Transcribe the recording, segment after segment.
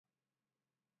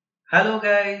Hello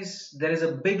guys, there is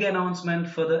a big announcement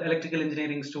for the electrical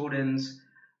engineering students,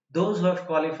 those who have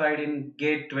qualified in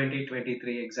GATE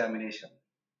 2023 examination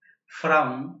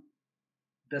from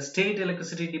the State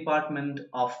Electricity Department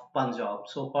of Punjab,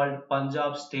 so-called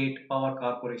Punjab State Power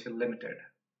Corporation Limited.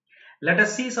 Let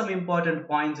us see some important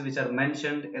points which are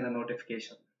mentioned in the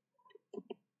notification.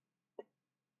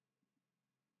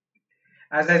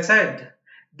 As I said,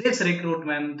 this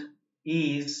recruitment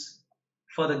is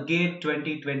for the GATE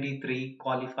 2023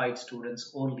 qualified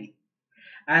students only,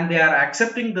 and they are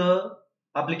accepting the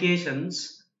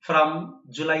applications from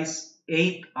July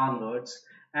 8th onwards,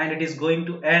 and it is going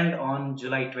to end on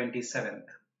July 27th.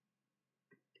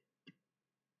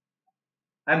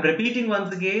 I'm repeating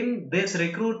once again, this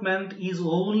recruitment is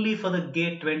only for the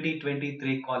GATE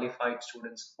 2023 qualified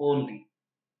students only.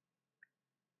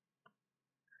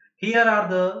 Here are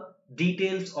the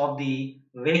details of the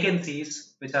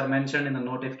vacancies which are mentioned in the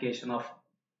notification of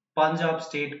Punjab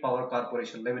State Power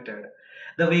Corporation Limited.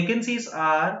 The vacancies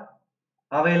are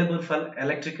available for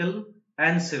electrical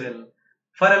and civil.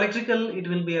 For electrical, it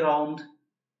will be around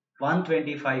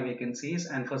 125 vacancies,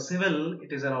 and for civil,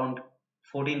 it is around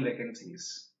 14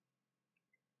 vacancies.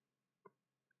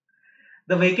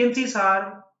 The vacancies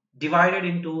are divided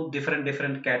into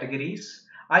different categories.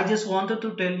 I just wanted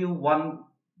to tell you one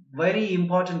very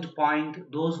important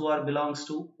point. Those who are belongs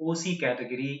to OC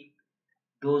category,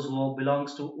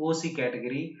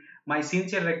 my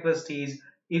sincere request is,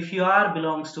 if you are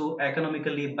belongs to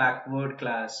economically backward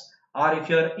class, or if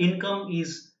your income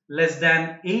is less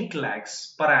than 8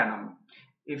 lakhs per annum,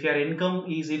 if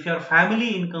your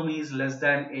family income is less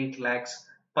than 8 lakhs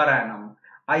per annum,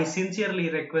 I sincerely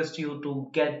request you to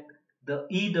get the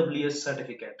EWS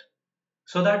certificate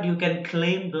so that you can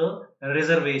claim the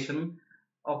reservation.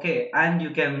 Okay, and you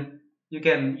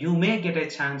may get a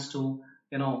chance to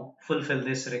fulfill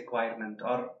this requirement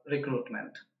or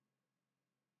recruitment.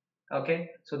 Okay,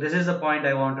 so this is the point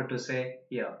I wanted to say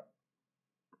here.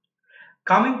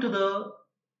 Coming to the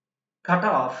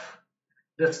cutoff,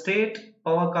 the State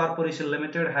Power Corporation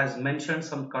Limited has mentioned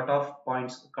some cutoff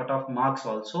points, cutoff marks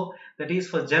also. That is,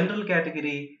 for general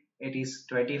category, it is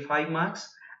 25 marks,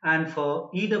 and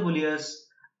for EWS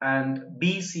and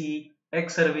BC,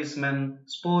 ex-servicemen,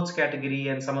 sports category,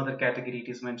 and some other category, it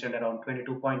is mentioned around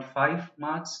 22.5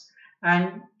 marks.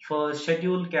 And for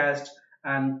scheduled caste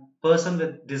and person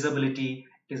with disability,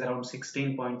 it is around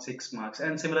 16.6 marks.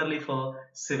 And similarly for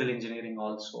civil engineering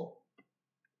also.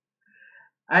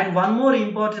 And one more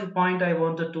important point I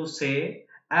wanted to say,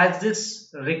 as this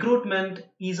recruitment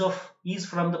is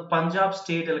from the Punjab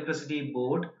State Electricity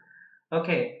Board,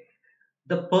 okay,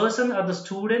 the person or the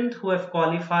student who have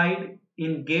qualified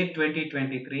in GATE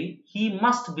 2023, he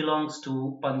must belongs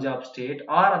to Punjab State,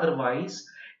 or otherwise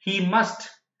he must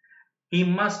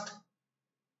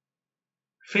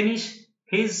finish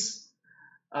his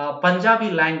Punjabi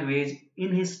language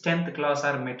in his 10th class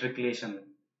or matriculation.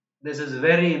 This is a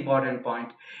very important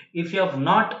point. If you have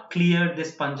not cleared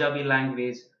this Punjabi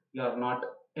language, you are not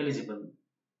eligible.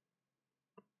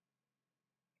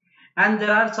 And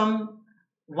there are some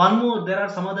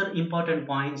other important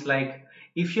points, like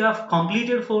if you have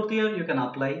completed 4th year, you can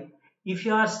apply. If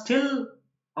you are still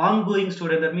ongoing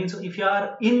student, that means if you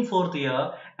are in 4th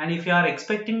year and if you are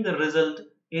expecting the result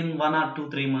in 1 or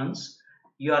 2-3 months,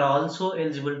 you are also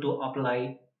eligible to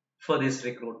apply for this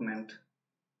recruitment.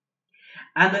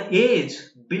 And the age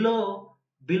below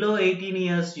 18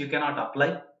 years you cannot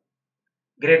apply.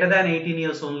 Greater than 18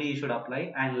 years only you should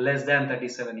apply, and less than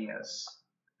 37 years.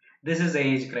 This is the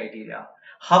age criteria.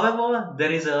 However,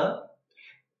 there is a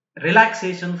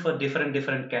relaxation for different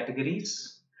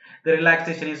categories. The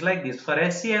relaxation is like this. For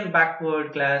SC and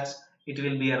backward class, it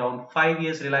will be around 5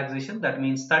 years relaxation. That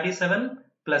means 37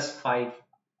 plus 5.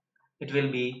 It will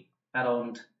be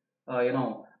around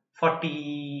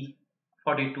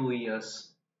 42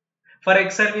 years. For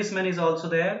ex-serviceman is also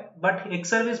there, but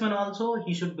ex-serviceman also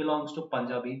he should belongs to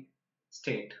Punjab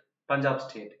State.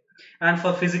 And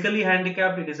for physically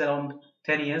handicapped, it is around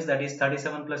 10 years, that is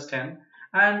 37 plus 10.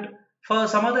 And for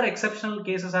some other exceptional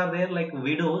cases are there, like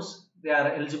widows, they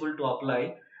are eligible to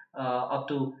apply up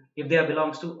to, if they are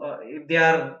belongs to if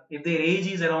their age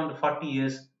is around 40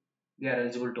 years, they are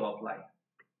eligible to apply.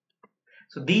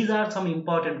 So these are some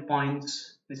important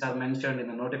points which are mentioned in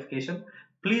the notification.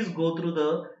 Please go through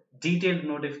the detailed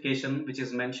notification which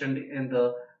is mentioned in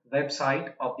the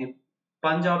website of the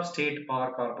Punjab State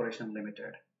Power Corporation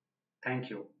Limited. Thank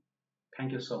you.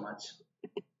 Thank you so much.